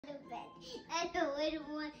the bed. And the little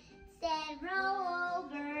one said, roll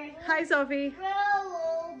over. Hi, Sophie. Roll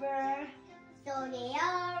over. So they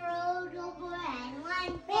all rolled over and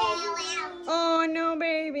one fell out. Oh no,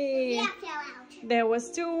 baby. Yeah, fell out. There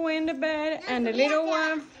was 2 in the bed and the little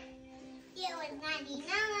one. There was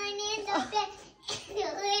 99 in the bed. And the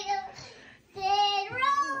little said,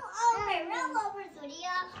 roll over, roll over. So they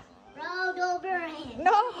all rolled over and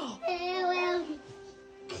No. fell out.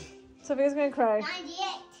 Sophia's gonna cry. 98.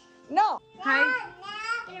 No. Hi.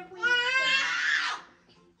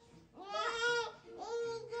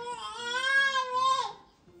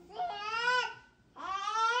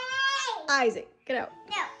 Isaac, get out.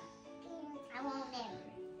 No. I won't never.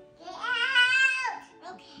 Get out.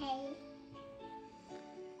 Okay.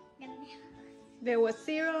 There was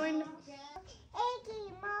 0 in.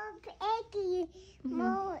 Eggy,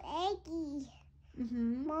 more eggy,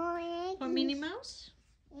 Mm-hmm. more eggy. For Minnie Mouse?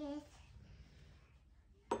 Yes.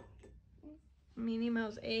 Minnie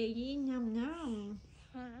Mouse eggy, yum yum.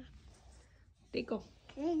 Rico.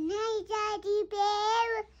 Good night, Daddy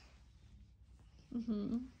Bear.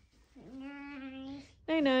 Mm-hmm. Night.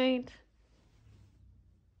 Night night.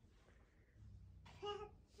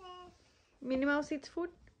 Minnie Mouse eats food.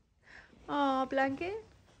 Oh, blanket.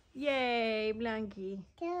 Yay, Blanky.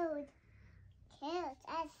 Cold. Cold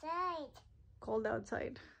outside. Cold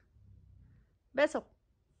outside. Beso.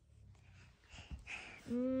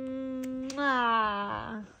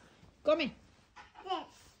 Mwah. Come. This.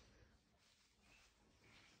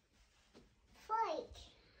 Fight.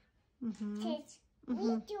 Mm-hmm. This. Mm-hmm.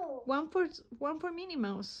 We do. One for Minnie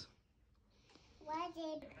Mouse. What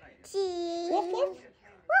did cheese? Woof, woof. Woof, woof.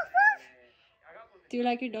 Do you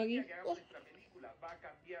like your doggy?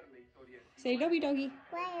 Say doggy doggy.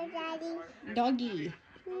 Where, Daddy? Doggy.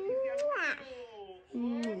 Mwah.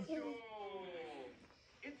 Mm.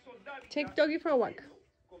 Take doggy for a walk.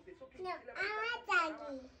 No, I want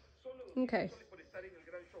Daddy. Okay.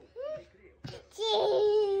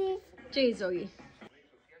 Cheese. Cheese doggy.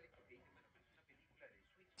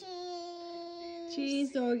 Cheese. Cheese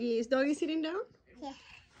doggy. Is doggy sitting down? Yeah.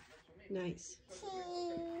 Nice.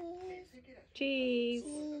 Cheese. Cheese.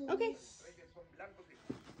 Okay.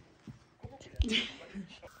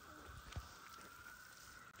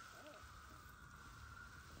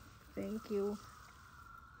 Thank you.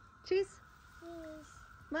 Cheese. Cheese.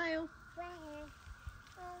 Smile. Where?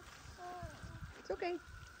 It's okay.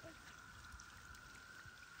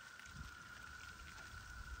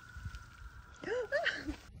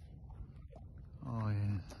 Oh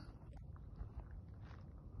yeah.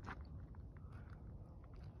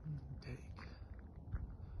 Take.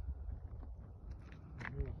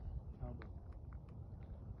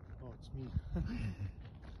 Oh, it's me.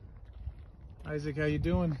 Isaac, how you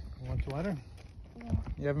doing? Want water? Yeah.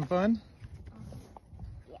 You having fun?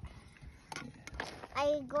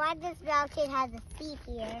 I'm glad this mountain has a seat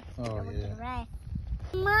here. Oh, so we yeah. can rest.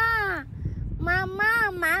 Mama!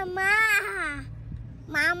 Mama! Mama!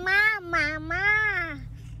 Mama! Mama!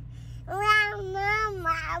 Mama!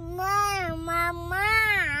 Mama! Mama!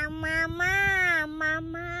 Mama!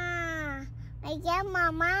 Mama! I get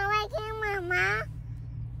Mama! I get Mama!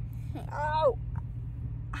 Ow!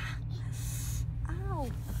 Ow!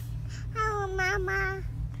 Oh, Mama!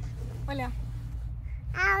 Hola.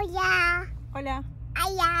 Oh, yeah! Hola.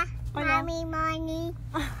 Oh, yeah! Hola. Mommy, mommy!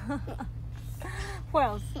 Who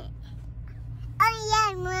else? Oh,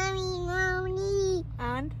 yeah! Mommy, mommy!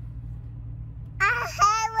 And?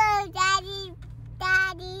 Hello, Daddy.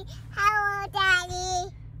 Daddy. Hello,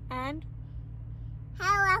 Daddy. And?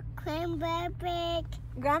 Hello, Grandpa Pig.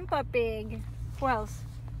 Grandpa Pig. Who else?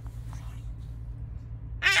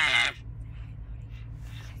 Ah!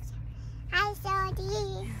 Hi,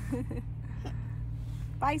 Sodi.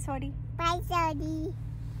 Bye, sorry. Bye, Sodi.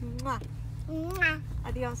 Mwah. Mwah.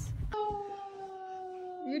 Adios.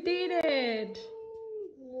 You did it.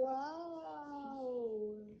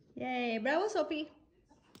 Wow. Yay. Bravo, Sophie.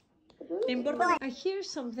 I hear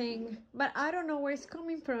something, but I don't know where it's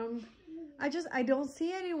coming from. I don't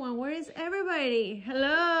see anyone. Where is everybody?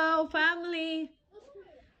 Hello, family.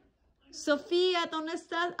 Sofía, ¿dónde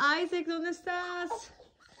estás? Isaac, ¿dónde estás?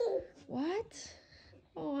 What?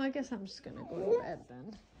 Oh, I guess I'm just gonna go to bed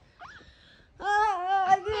then.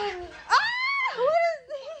 What is this?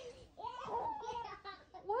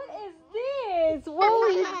 What is this? What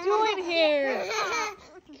are you doing here?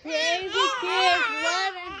 Crazy kids,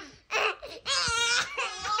 what?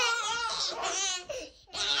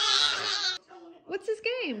 What's this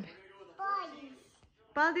game? Bodies.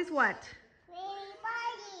 Baldi's what? Really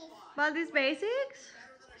bodies. Baldi's Basics?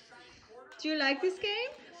 Do you like this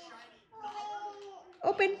game?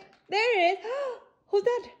 Open. There it is. Who's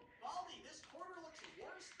that?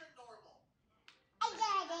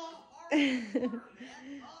 Wait,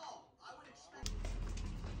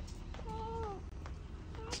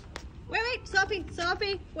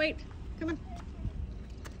 Sophie, wait, come on.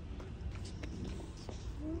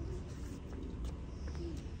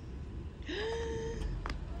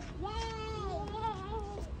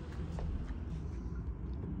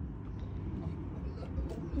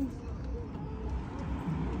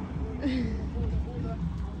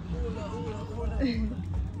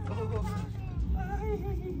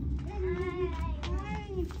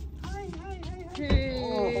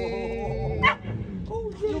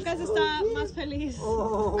 Lucas está más feliz.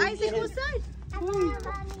 Isaac, who's that?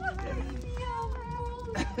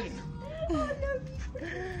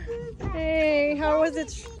 Hey, how was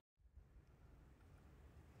it?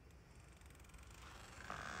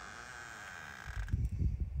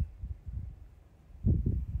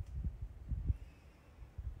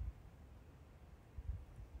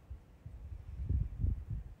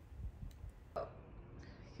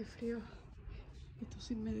 Qué frío. Esto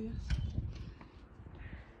sin medias.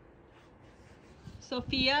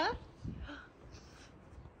 Sophia,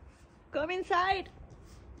 come inside.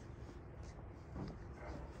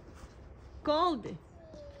 Cold.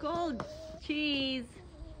 Cheese.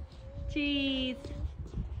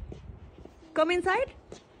 Come inside.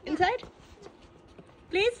 Inside,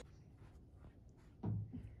 please.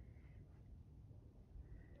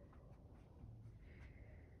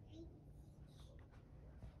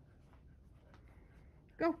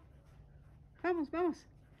 Go. Vamos. Go.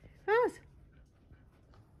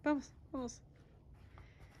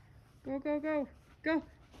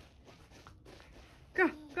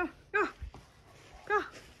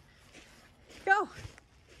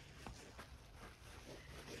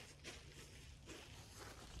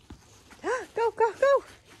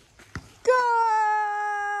 Go!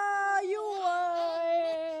 You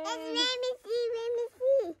won! Let me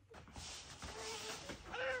see.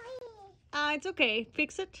 It's okay.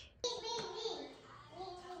 Fix it. I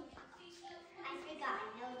forgot.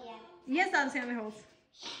 No, yeah. Yes, dancing on the house.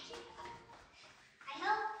 I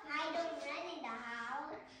hope I don't run in the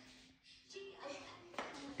house.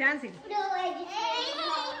 Dancing. No, I didn't.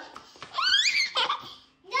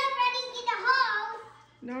 No running in the house.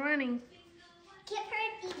 No running. Give her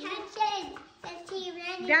detention since she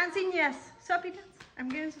ran. Dancing, yes. Sophie, dance. I'm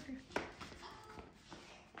getting Sophie.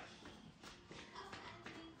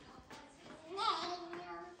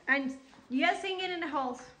 And yes, sing it in the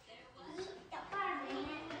halls.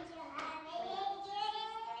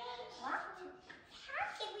 What? How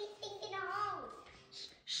can we sing in the house?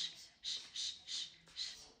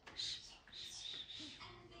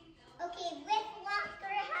 Okay, this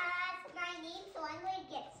locker has my name, so I'm going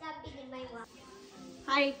to get something in my locker.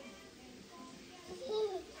 Hi.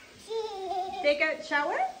 Take a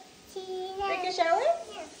shower? Take a shower?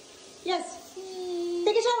 Yes.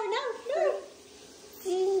 Take a shower now. No. I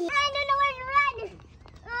don't know where to run.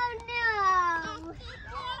 Oh no.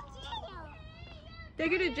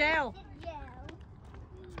 Take her to jail.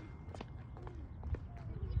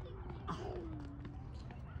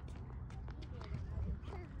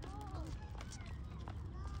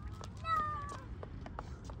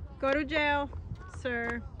 Go to jail,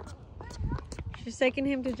 sir. She's taking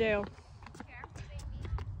him to jail.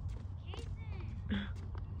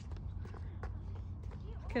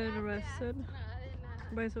 Getting arrested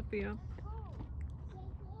by Sophia.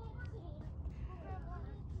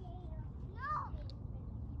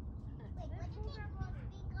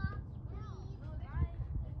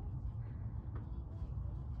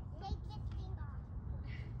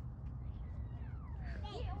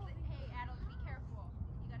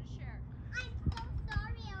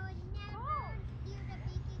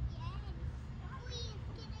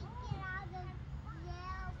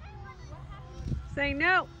 Say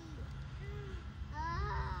no.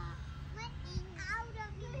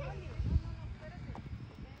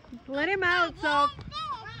 Let him out, so. I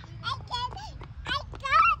got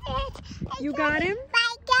it. You got him?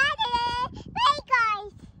 I got it. Bye,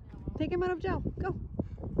 guys. Take him out of jail. Go.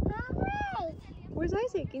 All right. Where's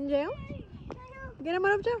Isaac? In jail? Get him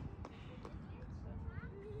out of jail.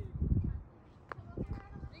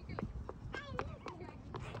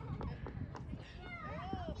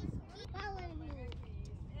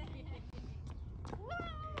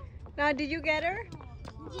 Now, did you get her?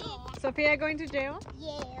 Yeah. Sophia going to jail?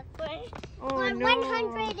 Yeah. Oh, For no.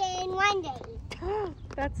 101 days.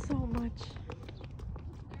 That's so much.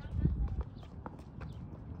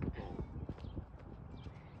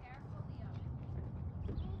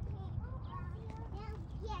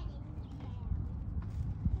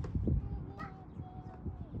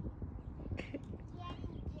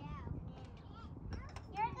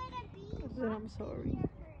 You're gonna be said, I'm sorry.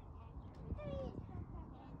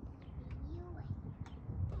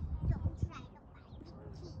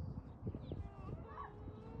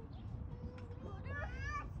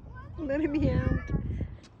 Let me out.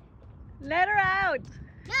 Let her out.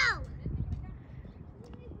 No.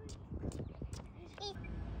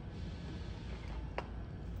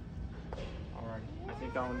 Alright,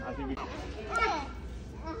 I think we...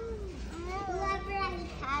 Whoever I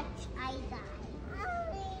touch, I die.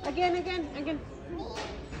 Again.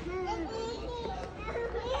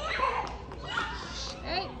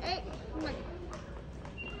 Hey. Come back.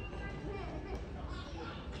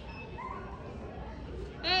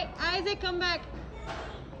 Hey, Isaac, come back.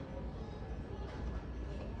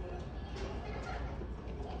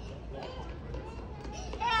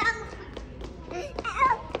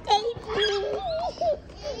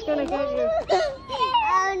 It's gonna get you.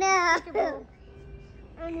 Oh no.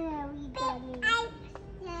 Oh no, we got me.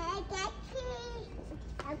 I got you.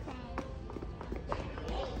 Okay.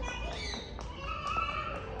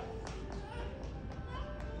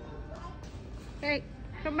 Hey,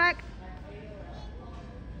 come back.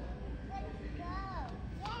 Let's go.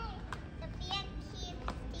 Yay. The fan keeps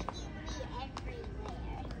sticking me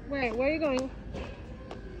everywhere. Wait, where are you going?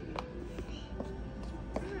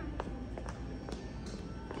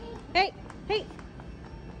 Hey.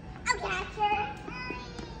 I'll catch her.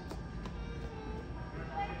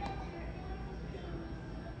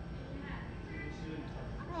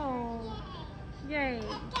 Oh, yay.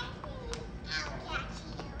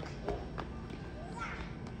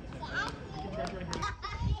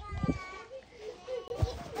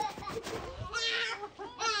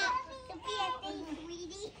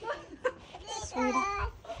 Sweetie.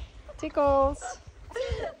 Tickles.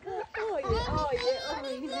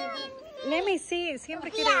 Let me see. Siempre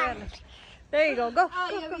quiere verlo. There you go. Go.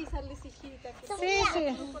 Ay, avísales, hijita. Que Sí.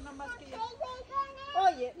 nada más que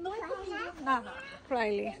Oye, no he comido nada.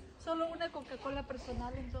 Riley. Solo una Coca-Cola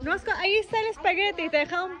personal. Entonces... No, ahí está el espagueti. Te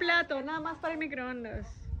deja un plato. Nada más para el microondas.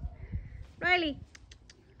 Riley.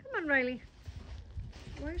 Come on, Riley.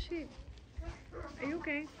 Where is she? Are you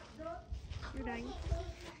okay? You're dying.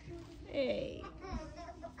 Hey.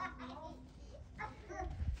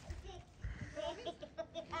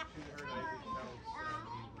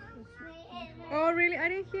 Oh, really? I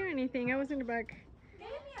didn't hear anything. I was in the back. mi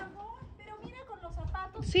amor, pero mira con los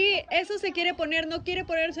zapatos. Sí, eso se quiere poner. No quiere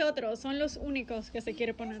ponerse otro. Son los únicos que se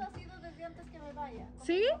quiere poner. Eso ha sido desde antes que me vaya.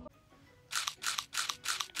 ¿Sí?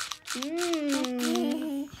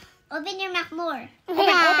 Open your mouth more. Open.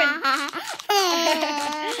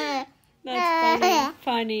 That's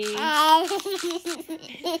funny.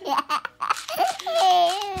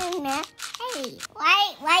 Hey,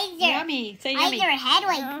 why is your Yummy. Say why is yummy. your head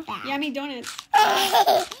like that? Yummy donuts.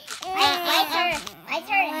 Why is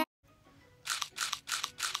her yummy?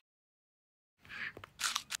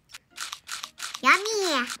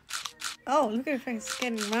 Oh, look at her face.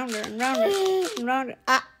 Getting rounder and rounder and rounder.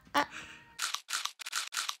 Ah.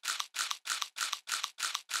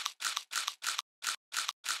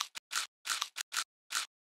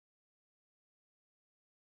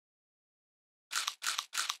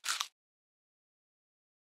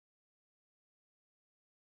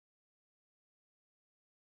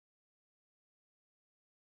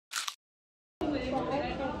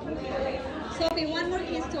 Sophie, one more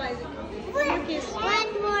kiss to Isaac. One more kiss. One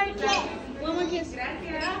more kiss. One more kiss. Thank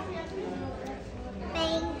you.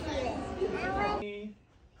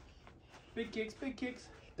 Big kicks.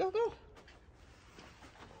 Go.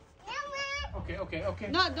 Okay.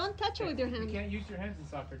 No, don't touch it with your You hand. can't use your hands in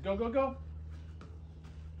soccer. Go.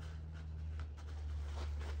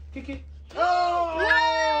 Kick it. Oh!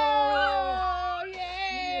 Oh,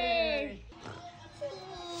 yay!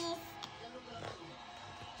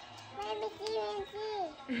 Let me see.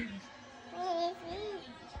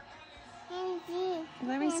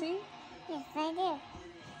 Let me see. Yes, I do.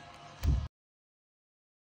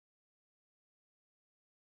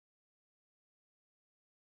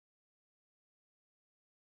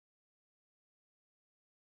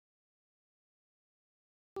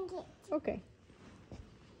 Okay.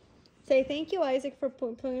 Say thank you, Isaac, for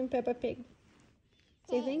putting Peppa Pig.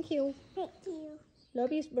 Say thank you. Thank you.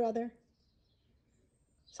 Love you, brother.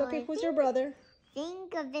 Sophie, I who's your brother?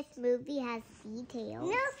 think of this movie has details.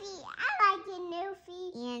 Noofy, I like it,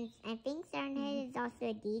 Noofy. And I think Sarnhead is also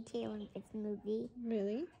a detail in this movie.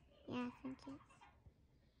 Really? Yeah, thank you.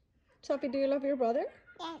 Sophie, do you love your brother?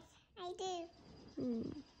 Yes, I do.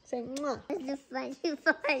 Say mwah. That's the funny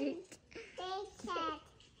part. Thanks, Cat.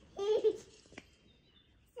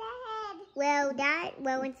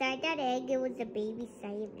 Well, inside that egg, it was a baby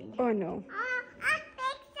siren. Oh no. Oh,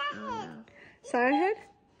 big Siren Head?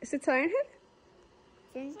 Is it Siren Head?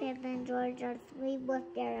 Since Peppa and George are three with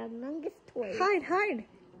their Among Us toys. Hide, hide.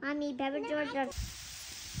 Mommy, Peppa and George are...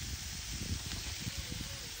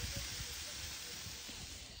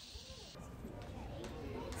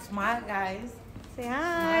 Smile, guys. Say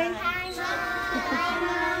hi. Hi, Mom.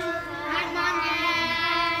 Hi, Mom. Hi,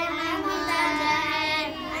 Mom and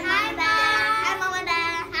Dad. Hi, Dad. Hi, Mom and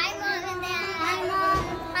Dad. Hi, Mom and Dad. Hi, Mom.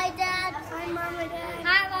 Hi, Dad. Hi, Mom and Dad.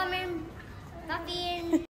 Hi, Mom and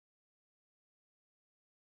Puppy.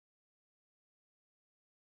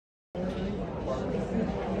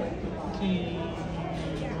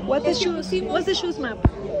 What's the shoes? What's the shoes map?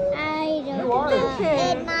 I don't know.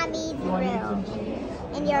 In Mommy's room.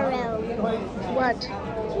 In your room. What?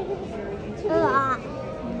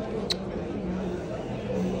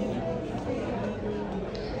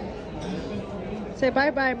 Say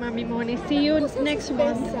bye bye, Mommy Moni. See you next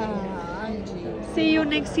month. See you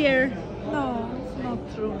next year. No, it's not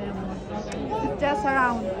true, mi amor. It's just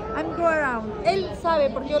around. I'm go around. Él sabe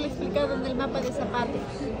porque yo le he explicado en el mapa de zapatos.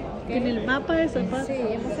 En el mapa de zapatos. Sí,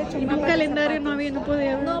 hemos hecho En un un mapa calendario de no había, no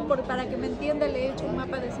podía haber. No, para que me entienda le he hecho un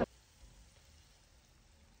mapa de zapatos.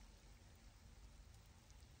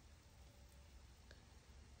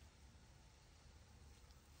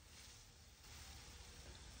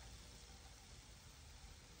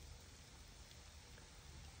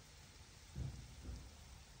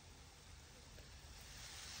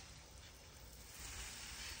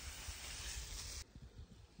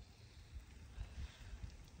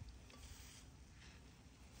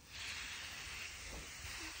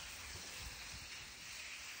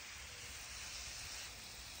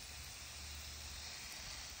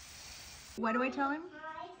 What do I tell him?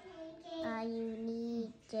 You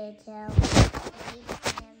need to tell me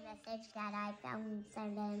a message that I found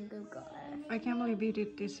on Google. I can't believe you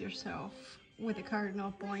did this yourself with the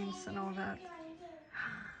cardinal points and all that.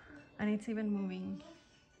 And it's even moving.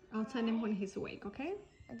 I'll send him when he's awake, okay?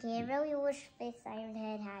 Okay, I really wish this Siren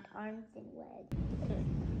Head had arms and legs.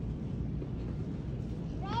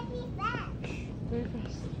 Very fast. Very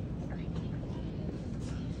fast.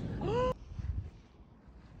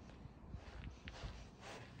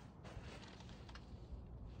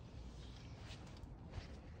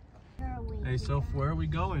 Hey, Soph, where are we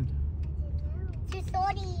going? To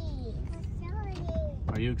Sorty.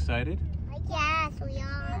 Are you excited? Yes, we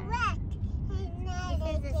are.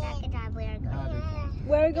 This is the second time we are going.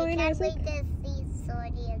 Where are we We going, can't Isaac? wait to see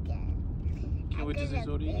Sorty again. Can't wait to see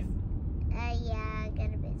Zodi? Yeah, I'm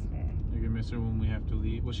gonna miss her. You're gonna miss her when we have to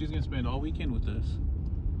leave. Well, she's gonna spend all weekend with us.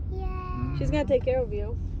 Yeah. She's gonna take care of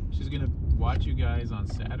you. She's gonna watch you guys on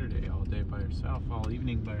Saturday all day by herself, all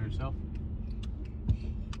evening by herself.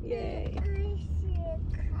 Yay. I'm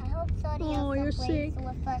sick. I hope Sorty Oh, also you're plays sick.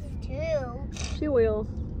 with us too. She will.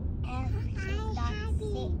 And she's not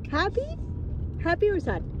sick. Happy? Happy or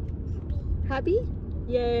sad? Happy?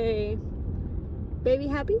 Yay. Baby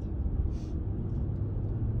happy?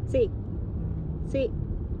 See. See.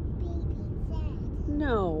 Baby sad.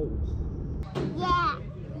 No. Yeah.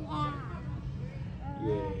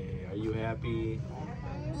 Yay! Are you happy?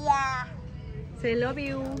 Yeah. Say love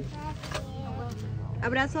you.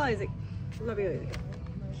 Abrazo, Isaac. Love you, Isaac.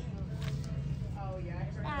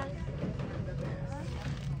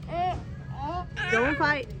 Don't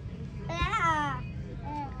fight.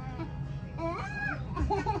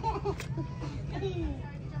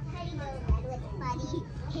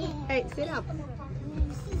 Hey, sit up.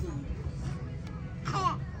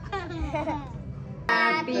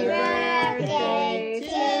 Happy birthday to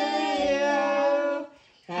you.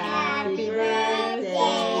 Happy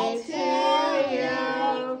birthday to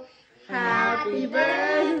you. Happy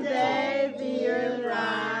birthday, dear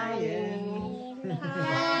Ryan.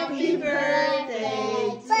 Happy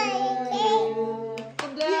birthday to you.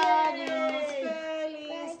 Cumpleaños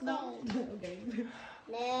feliz. No. Okay.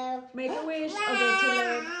 No. Make a wish. Okay, too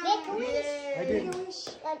late. Make a wish. I didn't.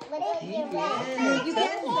 You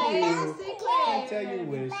can say I tell you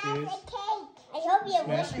wishes. I hope your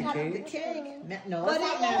wish Smash the comes cake. true. No, But it's I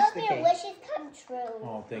not mash hope the your cake. wishes come true.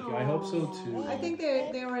 Oh, thank you. I hope so too. I think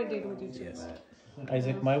they already did what you just Yes. said.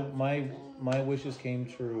 Isaac, my wishes came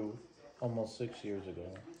true almost 6 years ago.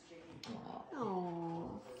 Oh.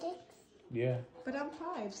 Yeah, But I'm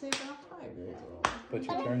 5. Say but I'm 5 years old. but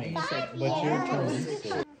you're turning. But you're turning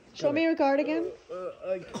 6. Show me your card again.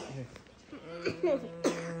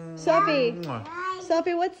 Sophie.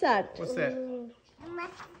 Sophie, what's that? What's that?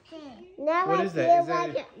 Now What I is that? feel Is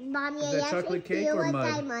that- like, Mommy, is that I actually chocolate cake feel or like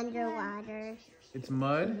mud? I'm underwater. It's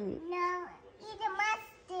mud. No, it's a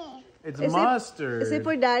mustard. It's Is it- mustard. Is it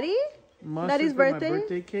for Daddy? mustard Daddy's for birthday? My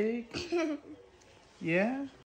birthday cake. Yeah?